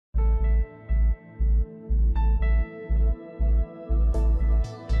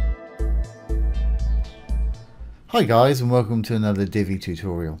Hi guys, and welcome to another Divi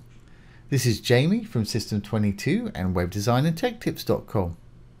tutorial. This is Jamie from System22 and webdesignandtechtips.com.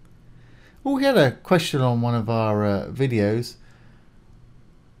 Well, we had a question on one of our videos,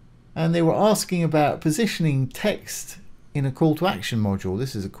 and they were asking about positioning text in a call to action module.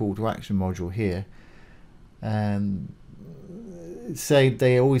 This is a call to action module here, and say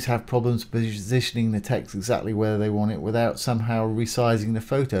they always have problems positioning the text exactly where they want it without somehow resizing the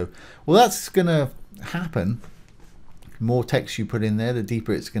photo. Well, that's going to happen. The more text you put in there, the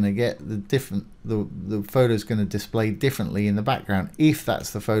deeper it's going to get. The photo is going to display differently in the background, if that's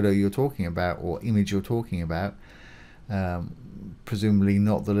the photo you're talking about or image you're talking about. Presumably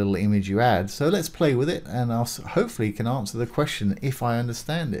not the little image you add. So let's play with it, and I'll hopefully can answer the question if I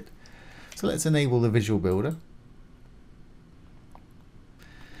understand it. So let's enable the Visual Builder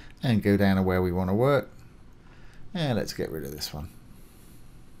and go down to where we want to work, and let's get rid of this one.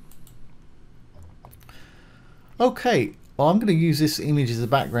 Okay, well, I'm going to use this image as a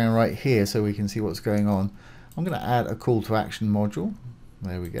background right here so we can see what's going on. I'm going to add a call to action module.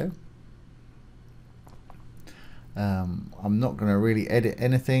 There we go. I'm not going to really edit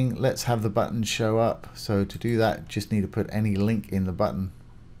anything. Let's have the button show up. So to do that, just need to put any link in the button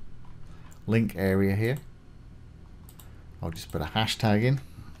link area here. I'll just put a hashtag in.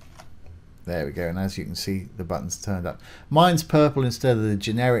 There we go, and as you can see, the button's turned up. Mine's purple instead of the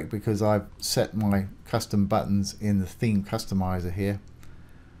generic because I've set my custom buttons in the theme customizer here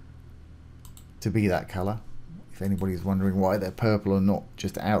to be that color. If anybody's wondering why they're purple and not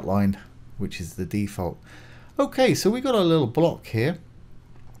just outlined, which is the default. Okay, so we got a little block here,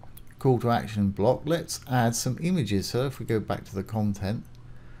 call to action block. Let's add some images. So if we go back to the content,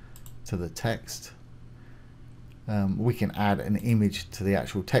 to the text, we can add an image to the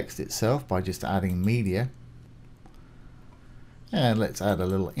actual text itself by just adding media. And let's add a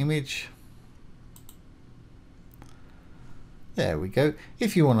little image. There we go.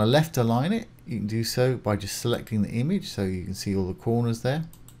 If you want to left align it, you can do so by just selecting the image so you can see all the corners there.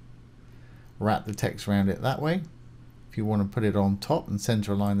 Wrap the text around it that way. If you want to put it on top and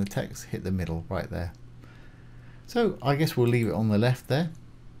center align the text, hit the middle right there. So I guess we'll leave it on the left there.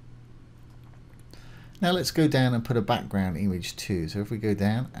 Now let's go down and put a background image too. So if we go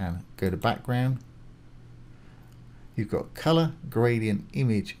down and go to background, you've got color, gradient,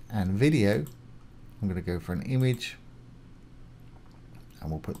 image, and video. I'm going to go for an image, and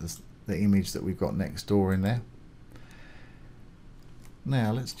we'll put the image that we've got next door in there.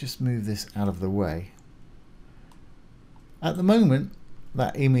 Now let's just move this out of the way. At the moment,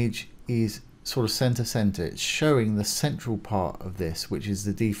 that image is sort of center. It's showing the central part of this, which is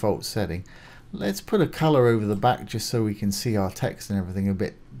the default setting. Let's put a color over the back just so we can see our text and everything a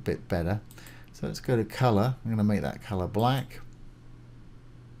bit better. So let's go to color. I'm going to make that color black.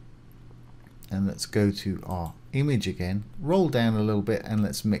 And let's go to our image again. Roll down a little bit and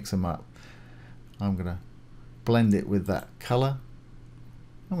let's mix them up. I'm going to blend it with that color.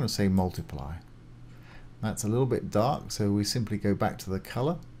 I'm going to say multiply. That's a little bit dark, so we simply go back to the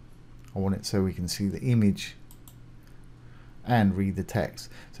color. I want it so we can see the image and read the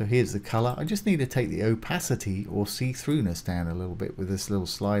text. So here's the color. I just need to take the opacity or see-throughness down a little bit with this little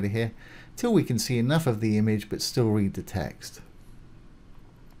slider here till we can see enough of the image but still read the text.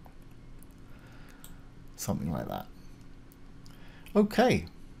 Something like that. Okay.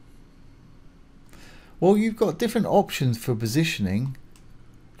 Well, you've got different options for positioning.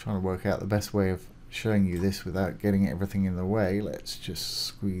 I'm trying to work out the best way of showing you this without getting everything in the way. Let's just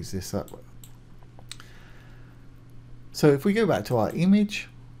squeeze this up. So if we go back to our image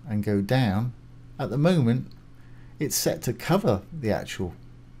and go down, at the moment it's set to cover the actual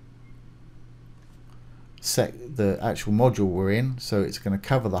module we're in, so it's going to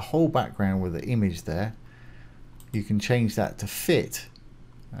cover the whole background with the image there. You can change that to fit,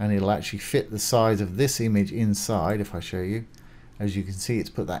 and it'll actually fit the size of this image inside. If I show you, as you can see, it's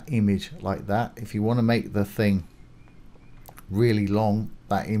put that image like that. If you want to make the thing really long,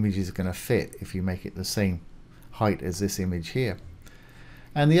 that image is going to fit if you make it the same height as this image here.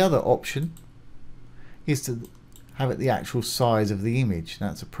 And the other option is to have it the actual size of the image.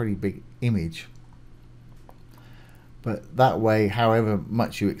 That's a pretty big image, but that way, however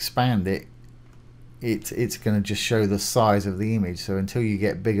much you expand it, it's going to just show the size of the image. So until you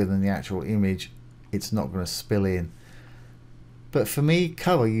get bigger than the actual image, it's not going to spill in. But for me,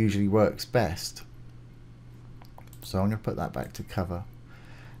 cover usually works best, so I'm going to put that back to cover.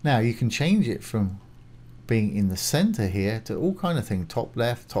 Now you can change it from being in the center here to all kind of things: top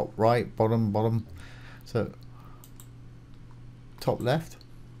left, top right, bottom. So top left,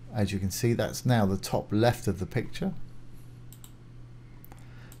 as you can see, that's now the top left of the picture.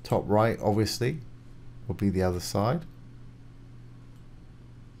 Top right, obviously, will be the other side.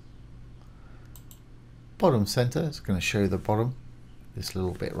 Bottom center is going to show the bottom, this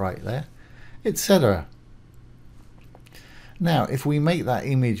little bit right there, etc. Now if we make that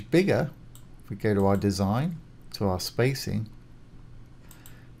image bigger, if we go to our design, to our spacing,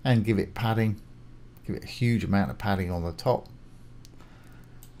 and give it padding, give it a huge amount of padding on the top.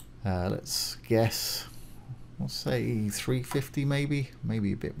 Let's guess, we'll say 350 maybe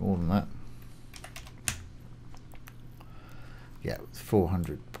a bit more than that. Yeah,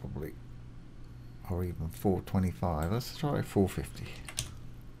 400 probably, or even 425. Let's try 450.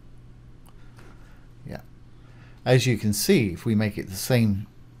 Yeah, as you can see, if we make it the same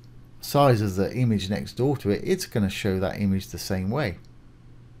size as the image next door to it, it's going to show that image the same way.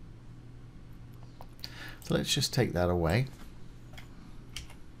 So let's just take that away.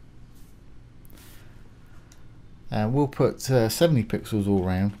 And we'll put 70 pixels all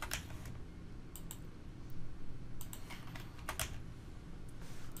around.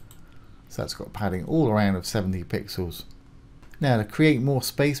 So that's got padding all around of 70 pixels. Now to create more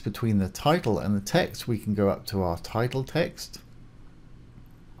space between the title and the text, we can go up to our title text.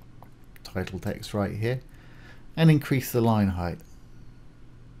 Title text right here. And increase the line height.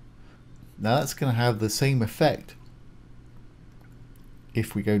 Now that's going to have the same effect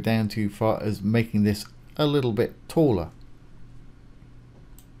if we go down too far as making this a little bit taller.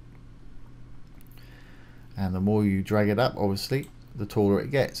 And the more you drag it up, obviously, the taller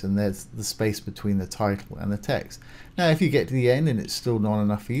it gets, and there's the space between the title and the text. Now if you get to the end and it's still not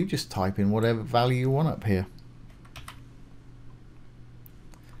enough for you, just type in whatever value you want up here.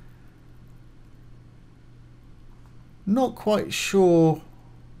 Not quite sure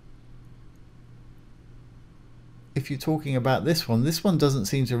if you're talking about this one. This one doesn't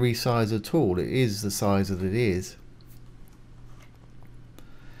seem to resize at all. It is the size that it is.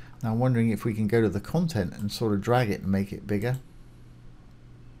 Now I'm wondering if we can go to the content and sort of drag it and make it bigger.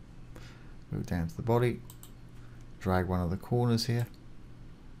 Move down to the body, drag one of the corners here.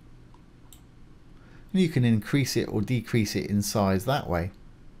 And you can increase it or decrease it in size that way.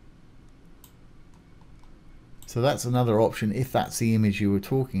 So that's another option if that's the image you were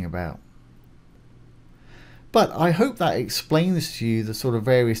talking about. But I hope that explains to you the sort of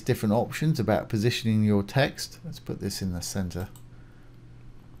various different options about positioning your text. Let's put this in the center.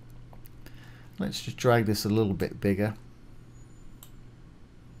 Let's just drag this a little bit bigger.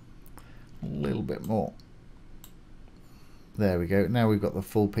 A little bit more. There we go. Now we've got the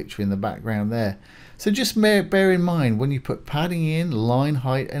full picture in the background there. So just bear in mind, when you put padding in, line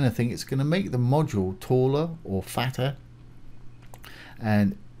height, anything, it's going to make the module taller or fatter.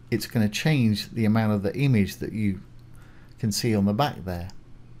 And it's going to change the amount of the image that you can see on the back there.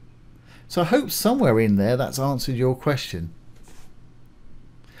 So I hope somewhere in there that's answered your question.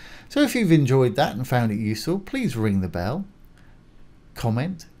 So if you've enjoyed that and found it useful, please ring the bell,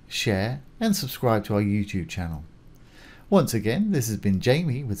 comment, share and subscribe to our YouTube channel. Once again, this has been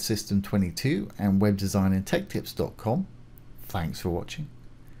Jamie with System22 and WebDesignAndTechTips.com. Thanks for watching.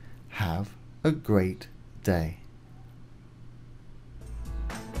 Have a great day.